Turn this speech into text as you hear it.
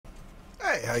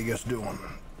Hey, how you guys doing?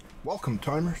 Welcome,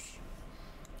 timers.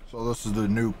 So this is the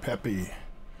new Pepe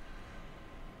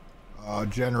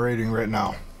generating right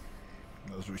now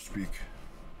as we speak.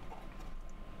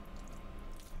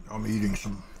 I'm eating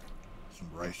some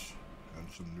rice and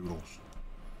some noodles,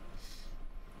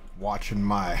 watching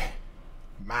my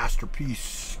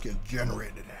masterpiece get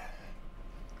generated.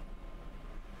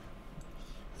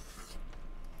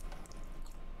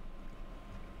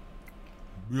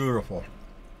 Beautiful.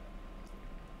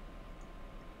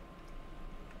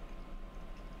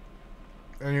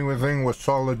 Anything with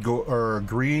solid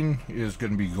green is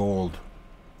going to be gold.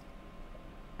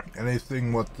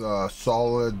 Anything with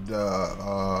solid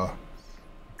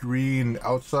green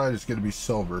outside is going to be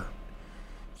silver.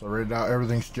 So right now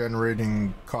everything's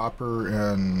generating copper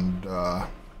and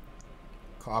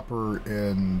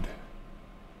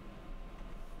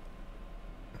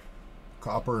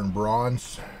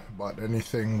bronze, but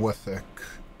anything with a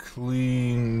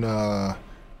clean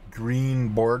green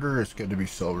border is going to be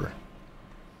silver.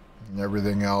 And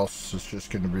everything else is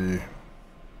just going to be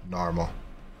normal.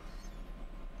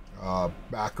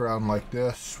 Background like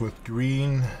this with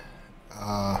green.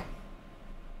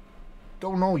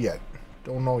 Don't know yet,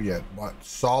 but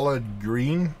solid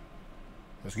green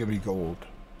is going to be gold.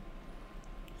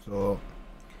 So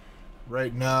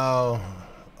right now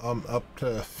I'm up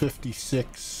to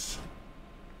 56.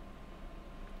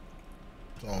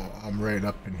 So I'm right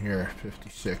up in here,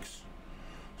 56.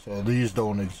 So these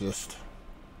don't exist.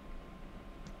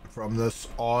 From this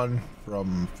on,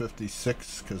 from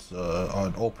 56, because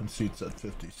on OpenSea it's at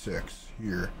 56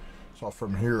 here. So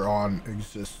from here on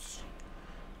exists.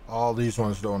 All these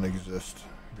ones don't exist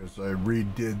because I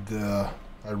redid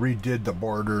the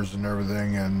borders and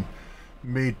everything and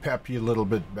made Pepe a little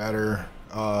bit better.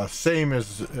 Same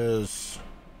as this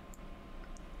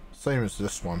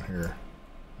one here.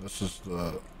 This is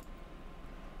the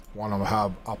one I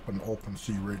have up in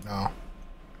OpenSea right now.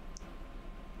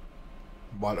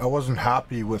 But I wasn't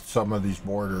happy with some of these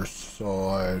borders, so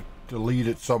I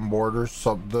deleted some borders.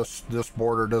 So this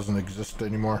border doesn't exist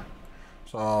anymore.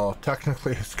 So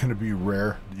technically it's going to be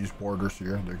rare. These borders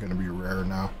here, they're going to be rare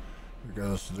now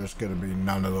because there's going to be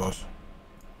none of those.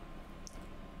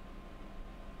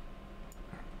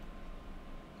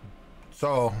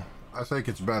 So I think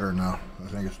it's better now. I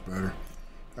think it's better.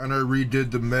 And I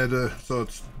redid the meta, so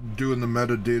it's doing the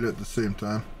metadata at the same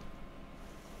time.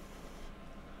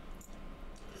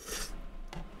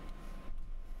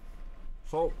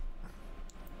 So,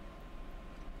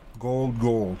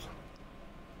 gold.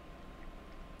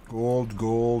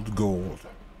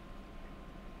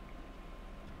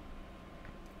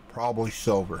 Probably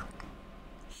silver.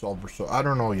 So I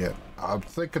don't know yet. I'm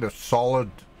thinking a solid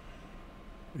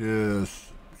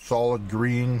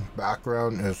green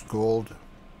background is gold.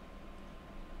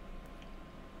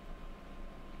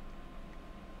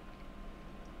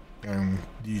 And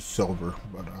these silver,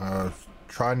 but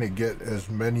trying to get as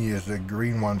many as the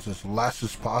green ones as less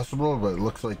as possible, but it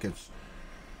looks like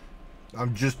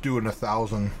I'm just doing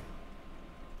 1,000.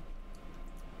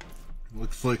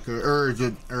 Looks like or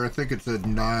I think it's at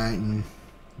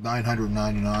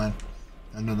 999,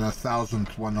 and then the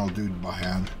 1,000th one I'll do by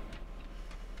hand.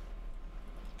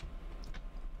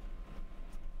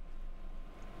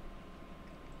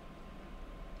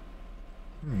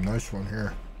 Nice one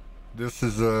here. This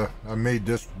is I made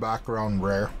this background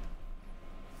rare.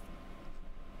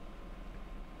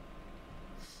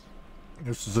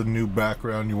 This is a new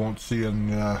background you won't see in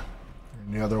the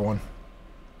other one.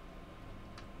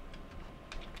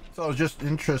 So it's just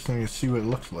interesting to see what it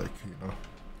looks like, you know.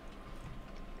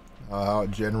 How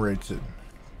it generates it.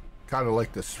 Kind of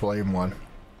like this flame one.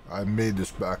 I made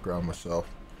this background myself.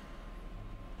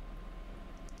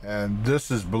 And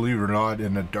this is, believe it or not,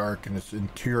 in the dark, and it's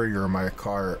interior of my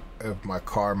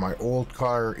old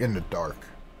car in the dark.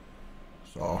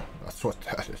 So that's what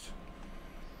that is.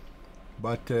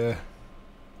 But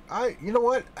you know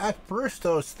what? At first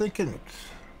I was thinking,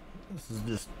 this is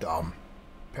just dumb.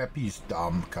 Pepe's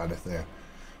dumb kind of thing.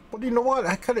 But you know what?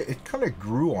 It kind of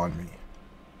grew on me.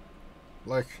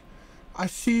 Like, I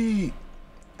see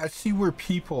where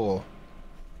people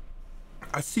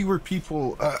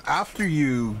after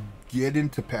you get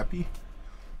into Pepe,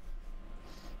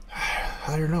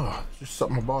 I don't know, just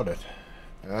something about it.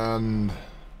 And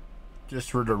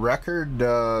just for the record,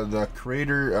 the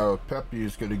creator of Pepe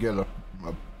is going to get a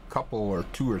couple or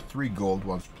 2 or 3 gold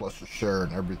ones plus a share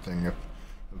and everything if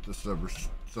this ever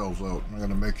sells out. I'm going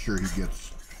to make sure he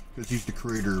gets, because he's the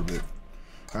creator of it.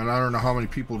 And I don't know how many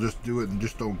people just do it and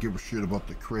just don't give a shit about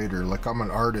the creator. Like, I'm an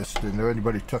artist, and if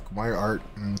anybody took my art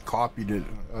and copied it,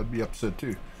 I'd be upset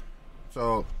too.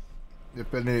 So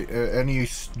if any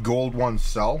gold ones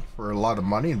sell for a lot of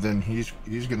money, then he's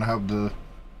gonna have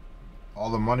all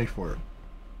the money for it.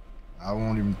 I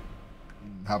won't even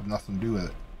have nothing to do with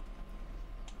it.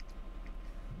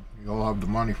 You'll have the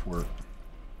money for it.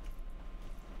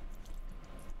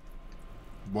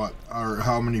 What are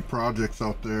how many projects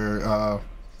out there are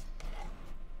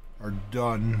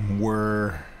done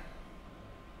where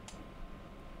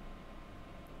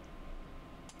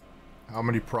how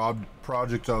many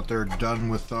projects out there done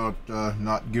without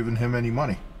not giving him any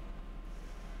money?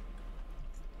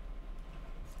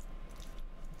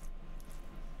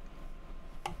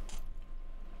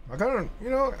 I kind of, you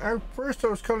know, at first I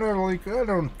was kind of like, I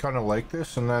don't kind of like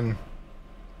this, and then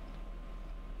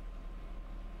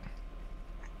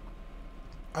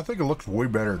I think it looks way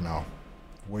better now.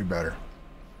 Way better.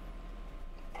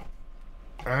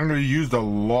 I'm going to use a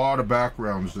lot of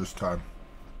backgrounds this time.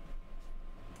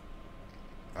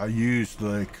 I used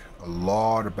like a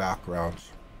lot of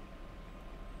backgrounds.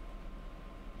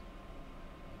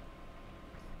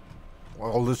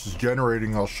 While this is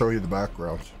generating, I'll show you the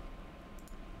backgrounds.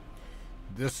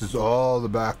 This is all the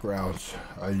backgrounds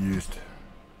I used.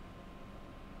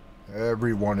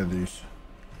 Every one of these.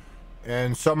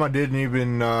 And some I didn't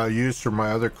even use for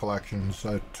my other collections.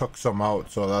 I took some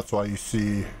out, so that's why you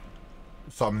see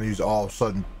some of these all of a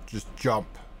sudden just jump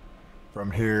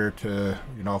from here to,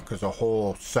 you know, because a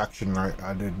whole section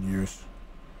I didn't use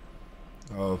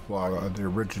of the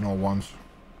original ones.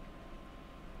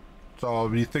 So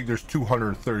if you think there's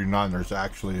 239, there's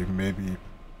actually maybe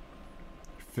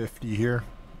 50 here.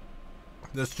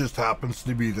 This just happens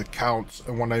to be the counts,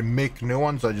 and when I make new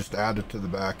ones I just add it to the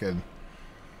back end.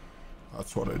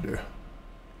 That's what I do.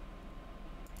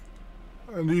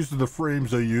 And these are the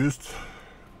frames I used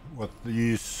with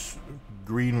these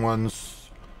green ones.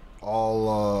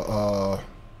 All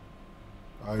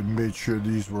I made sure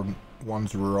these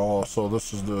ones were all, so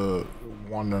this is the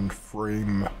one in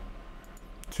frame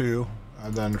 2,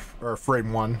 and then or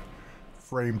frame 1,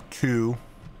 frame 2,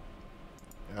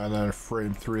 and then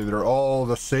frame 3. They're all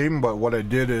the same, but what I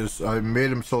did is I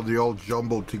made them so they all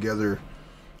jumbled together,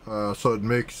 so it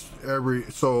makes every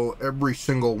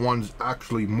single one's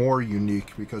actually more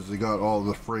unique because they got all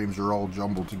the frames are all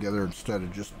jumbled together instead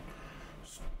of just,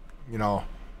 you know,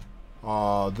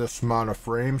 this amount of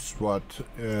frames, but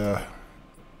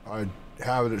I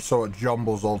have it so it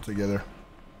jumbles all together.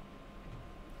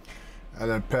 And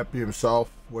then Pepe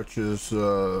himself, which is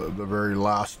the very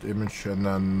last image, and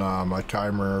then my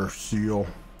timer seal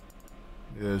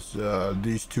is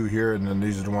these two here, and then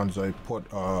these are the ones I put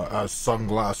as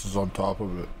sunglasses on top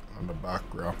of it on the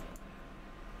background.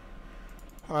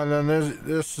 And then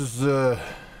this is the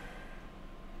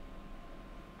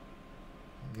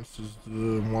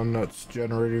one that's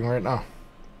generating right now,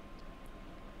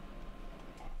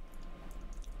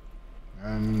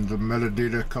 and the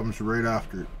metadata comes right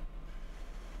after it.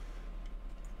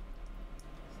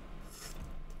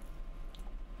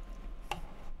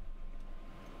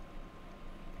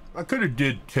 I could have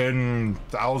did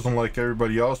 10,000 like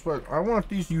everybody else, but I want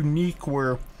these unique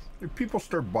where if people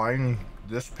start buying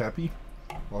this Pepe,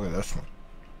 look at this one.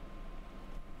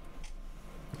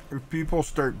 If people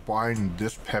start buying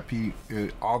this Pepe,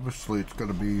 obviously it's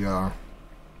going to be,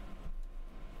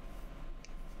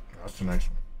 that's a nice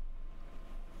one.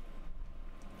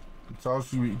 It's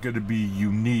also going to be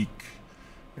unique,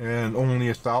 and only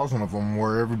 1,000 of them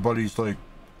where everybody's like,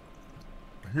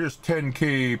 here's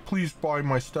 10K, please buy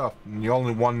my stuff. And the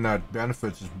only one that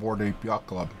benefits is Bored Ape Yacht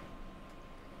Club,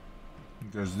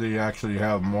 because they actually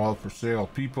have them all for sale.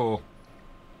 People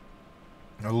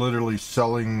are literally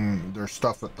selling their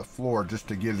stuff at the floor just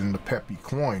to get in the Pepe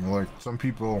coin. Like some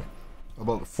people,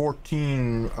 about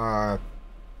 14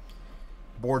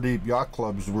 Bored Ape Yacht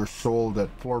Clubs were sold at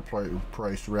floor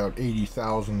price around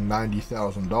 $80,000,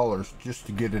 $90,000 just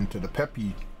to get into the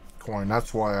Pepe coin.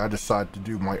 That's why I decided to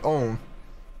do my own.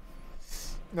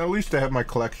 Now, at least I have my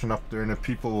collection up there, and if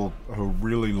people who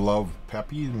really love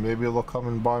Pepe, maybe they'll come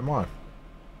and buy mine.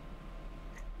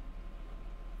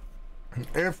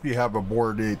 If you have a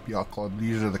Bored Ape Yacht Club,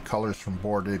 these are the colors from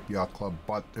Bored Ape Yacht Club,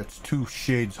 but it's 2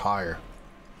 shades higher.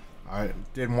 I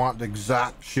didn't want the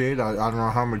exact shade. I don't know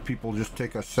how many people just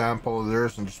take a sample of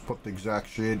theirs and just put the exact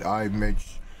shade. I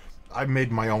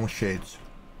made my own shades.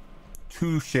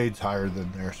 2 shades higher than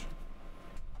theirs.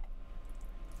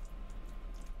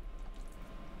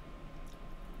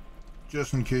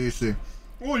 Just in case they,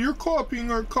 well, you're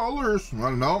copying our colors.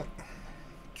 Well, no,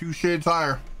 2 shades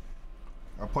higher.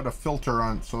 I put a filter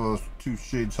on it so it's 2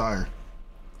 shades higher.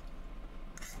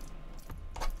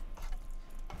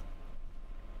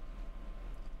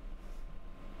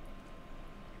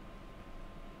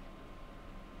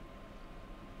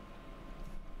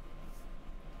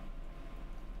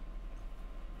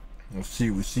 We'll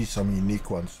see. We see some unique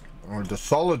ones. The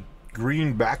solid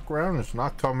green background is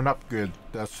not coming up good.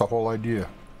 That's the whole idea.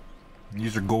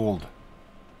 These are gold.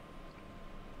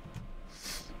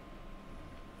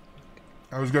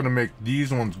 I was gonna make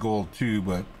these ones gold too,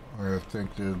 but I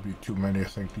think there'll be too many. I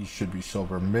think these should be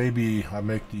silver. Maybe I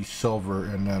make these silver,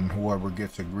 and then whoever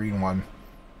gets a green one,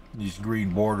 these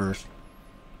green borders,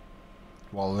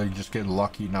 well, they just get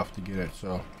lucky enough to get it.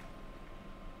 So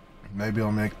maybe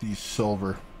I'll make these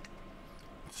silver.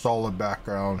 Solid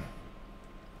background.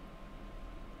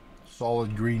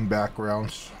 Solid green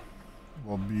backgrounds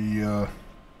will be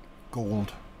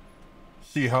gold.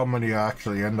 See how many I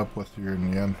actually end up with here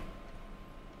in the end.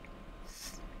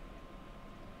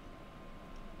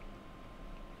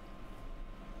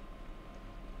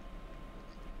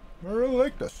 I really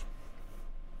like this.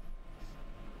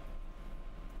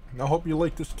 I hope you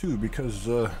like this too, because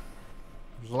there's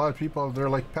a lot of people out there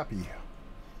like Pepe.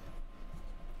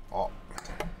 Oh,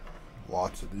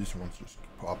 lots of these ones just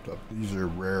popped up. These are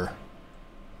rare.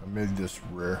 I made this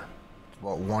rare. It's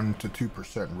about 1 to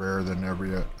 2% rarer than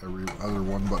every other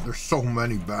one, but there's so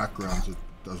many backgrounds it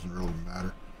doesn't really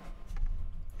matter.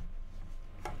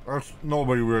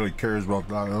 Nobody really cares about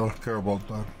that. I don't care about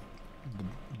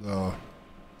the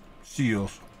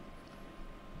seals,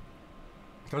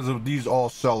 because if these all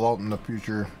sell out in the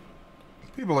future,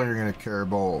 people aren't going to care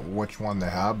about which one they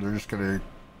have. They're just going to,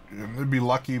 they'd be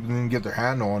lucky if they can get their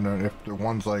hand on it. If the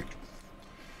one's like,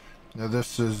 now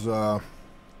this is $400,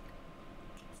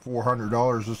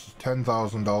 this is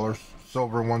 $10,000.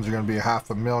 Silver ones are going to be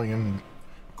 $500,000.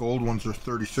 Gold ones are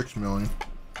 $36 million.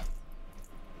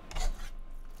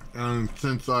 And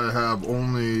since I have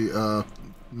only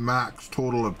max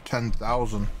total of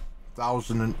 10,000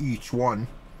 in each one,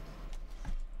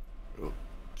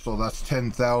 so that's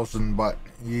 10,000, but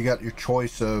you got your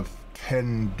choice of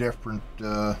 10 different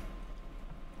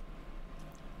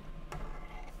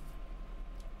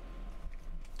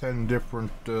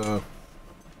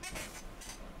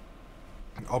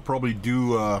I'll probably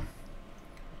do let's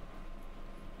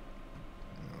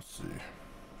see,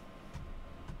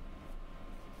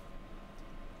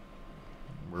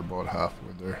 we're about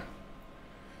halfway there.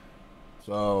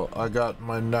 So I got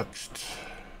my next,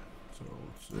 so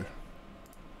let's see,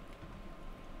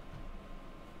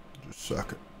 just a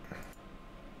second.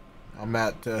 I'm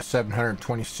at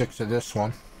 726 of this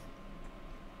one.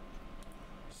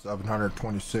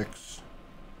 726.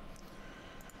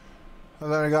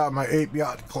 And then I got my Ape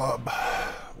Yacht Club.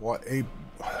 What Ape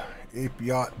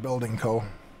Yacht Building Co.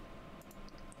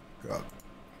 I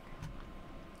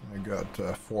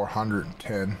got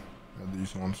 410 of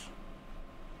these ones.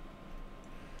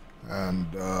 And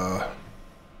I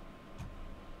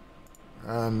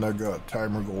got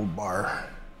Timer Gold Bar.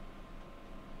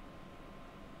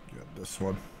 Got this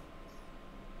one.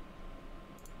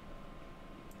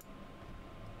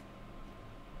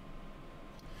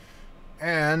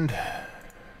 And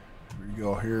we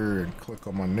go here and click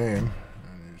on my name,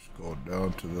 and you just go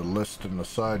down to the list on the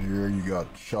side here. You got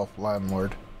Shelf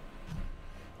Landlord,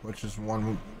 which is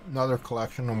another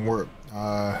collection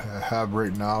I have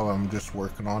right now. I'm just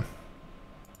working on.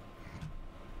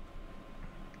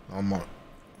 I'm gonna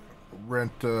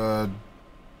rent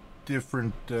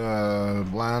different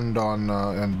land on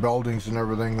and buildings and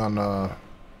everything on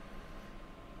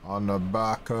the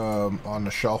back on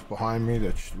the shelf behind me.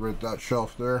 That's right, that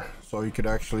shelf there. So you could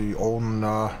actually own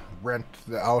rent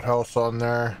the outhouse on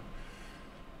there.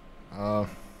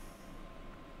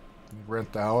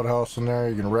 Rent the outhouse in there.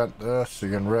 You can rent this.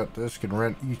 You can rent this. You can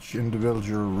rent each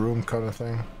individual room, kind of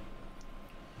thing.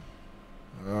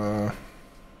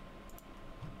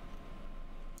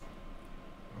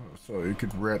 So you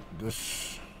could rent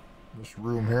this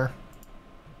room here.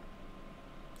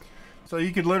 So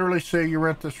you could literally say you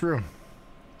rent this room,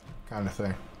 kind of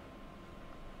thing.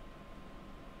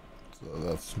 So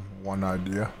that's one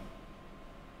idea.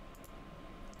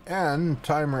 And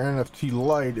Timer NFT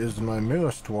Light is my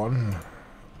newest one,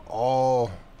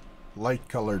 all light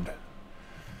colored.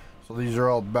 So these are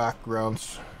all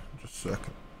backgrounds. Just a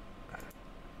second.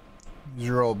 These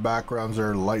are all backgrounds that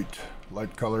are light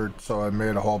colored. So I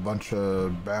made a whole bunch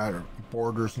of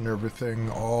borders and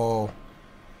everything, all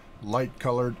light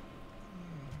colored,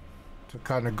 to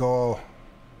kind of go,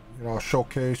 you know,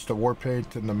 showcase the war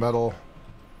paint and the metal.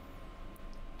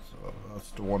 So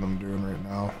that's the one I'm doing right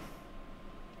now.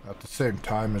 At the same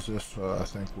time as this, I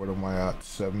think, what am I at?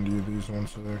 70 of these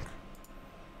ones, I think.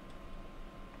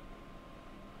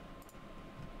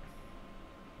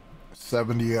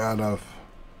 $70 out of,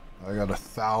 I got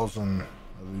 1,000 of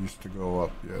these to go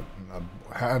up yet. And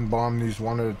I hand bomb these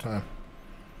one at a time.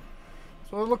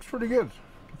 So it looks pretty good.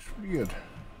 Looks pretty good.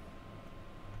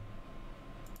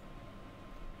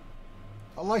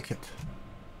 I like it.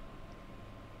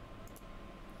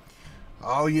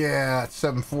 Oh yeah, it's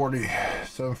 740,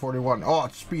 741. Oh,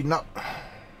 it's speeding up.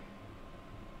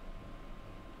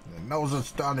 It knows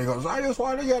it's done. He goes, I just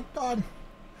want to get done.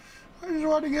 I just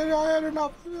want to get, I had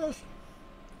enough of this.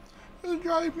 It's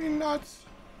driving me nuts.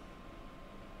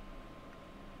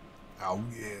 Oh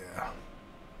yeah.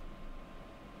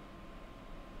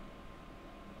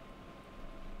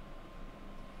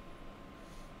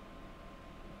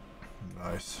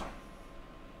 Nice.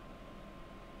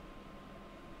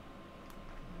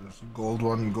 There's a gold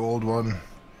one, gold one.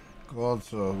 Gold,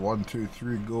 so 1, 2,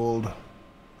 3 gold.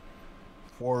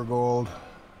 4 gold.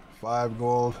 5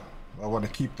 gold. I want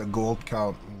to keep the gold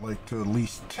count like to at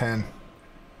least 10.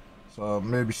 So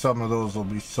maybe some of those will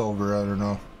be silver, I don't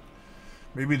know.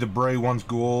 Maybe the bright one's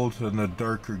gold and the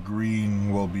darker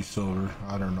green will be silver.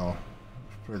 I don't know.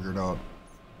 Figure it out.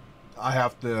 I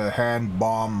have to hand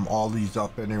bomb all these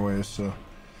up anyway, so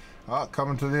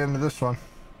coming to the end of this one.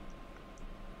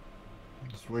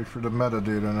 Just wait for the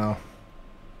metadata now.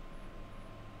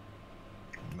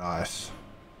 Nice.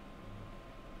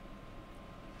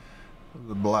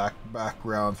 The black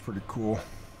background's pretty cool.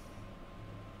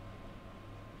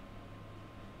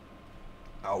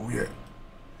 Oh yeah.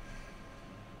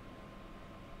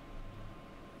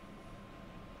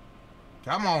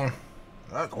 Come on.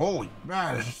 Holy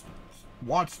man, it just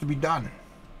wants to be done.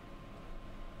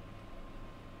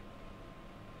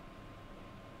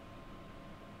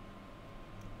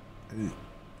 Hey.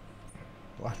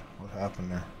 What? What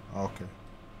happened there? Okay.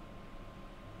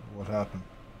 What happened?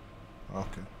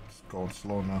 Okay. It's going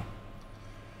slow now.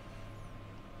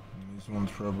 And these ones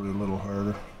probably a little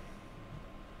harder.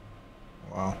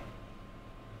 Wow.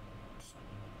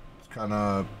 It's kind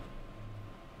of...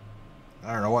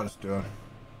 I don't know what it's doing.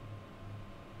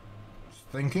 It's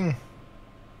thinking.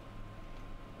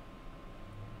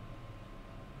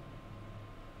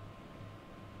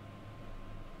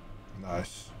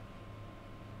 Nice.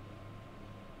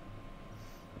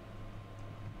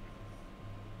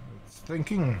 It's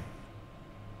thinking.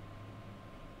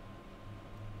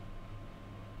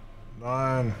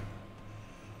 9.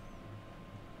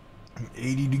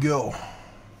 80 to go.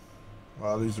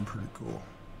 Wow, these are pretty cool.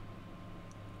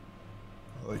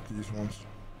 I like these ones.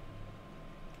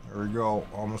 There we go,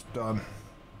 almost done.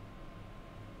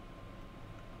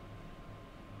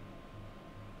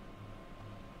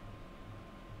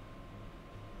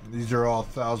 These are all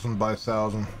 1,000 by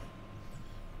 1,000.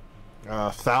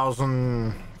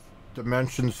 1,000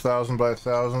 dimensions, 1,000 by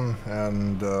 1,000,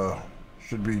 and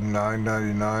should be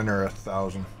 $9.99 or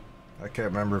 1,000. I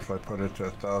can't remember if I put it to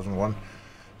 1,001.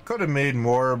 Could have made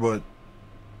more, but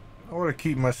I want to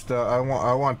keep my stuff. I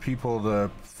want people to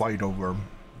fight over them,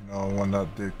 you know, when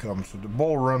that day comes. So the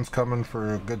bull run's coming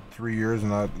for a good 3 years,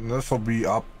 and this will be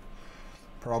up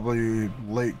probably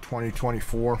late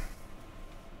 2024.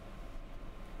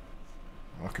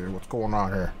 Okay, what's going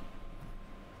on here?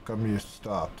 Come you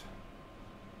stopped.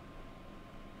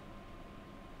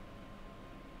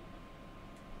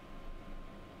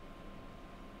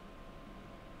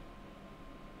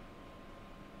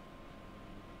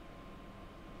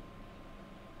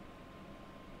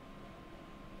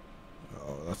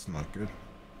 Oh, that's not good.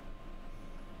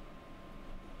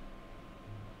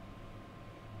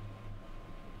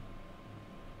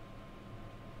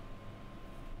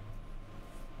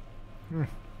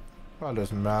 Well, it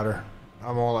doesn't matter.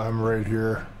 I'm right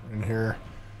here and here.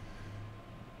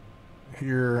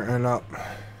 Here and up.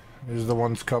 These are the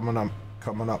ones coming up.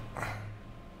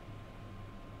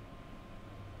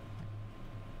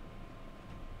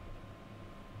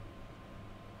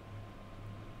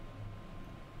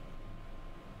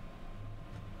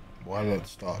 Why did it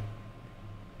stop?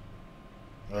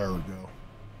 There we go.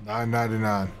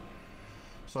 $9.99.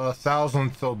 So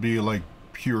 1,000th will be like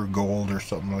pure gold or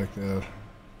something like that.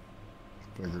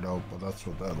 Figured out, but that's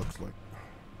what that looks like.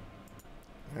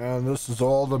 And this is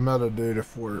all the metadata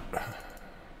for it.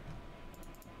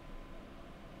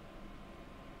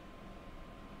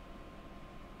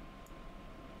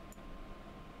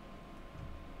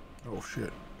 Oh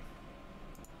shit.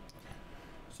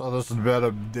 So this is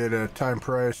metadata, time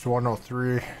price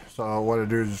 103. So what I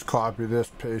do is just copy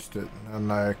this, paste it,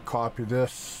 and I copy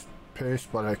this, paste,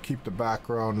 but I keep the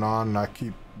background on, and I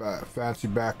keep fancy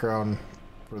background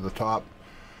for the top.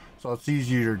 So it's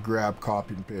easier to grab,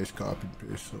 copy and paste, so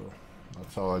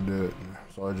that's how I do it.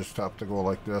 So I just have to go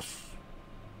like this,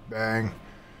 bang,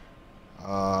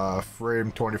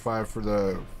 frame 25 for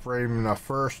the frame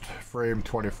first, frame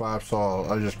 25, so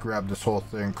I just grab this whole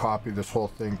thing, copy this whole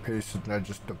thing, paste it, and I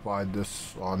just divide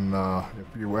this on,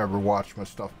 if you ever watch my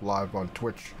stuff live on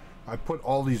Twitch, I put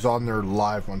all these on there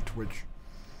live on Twitch.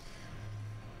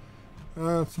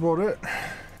 That's about it.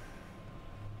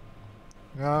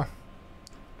 Yeah.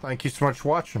 Thank you so much for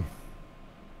watching.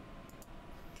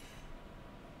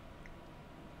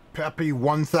 Pepe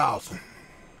 1000.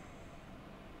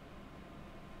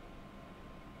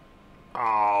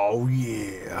 Oh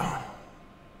yeah.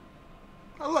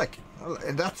 I like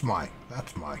it. That's mine.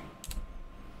 That's mine.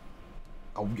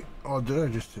 Oh, did I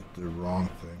just hit the wrong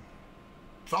thing?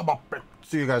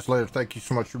 See you guys later. Thank you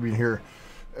so much for being here.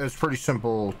 It's pretty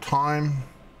simple. Time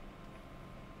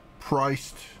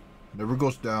priced, never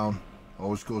goes down,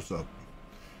 always goes up.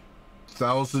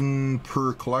 1,000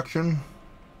 per collection.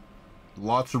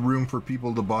 Lots of room for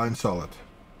people to buy and sell it.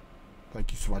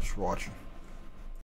 Thank you so much for watching.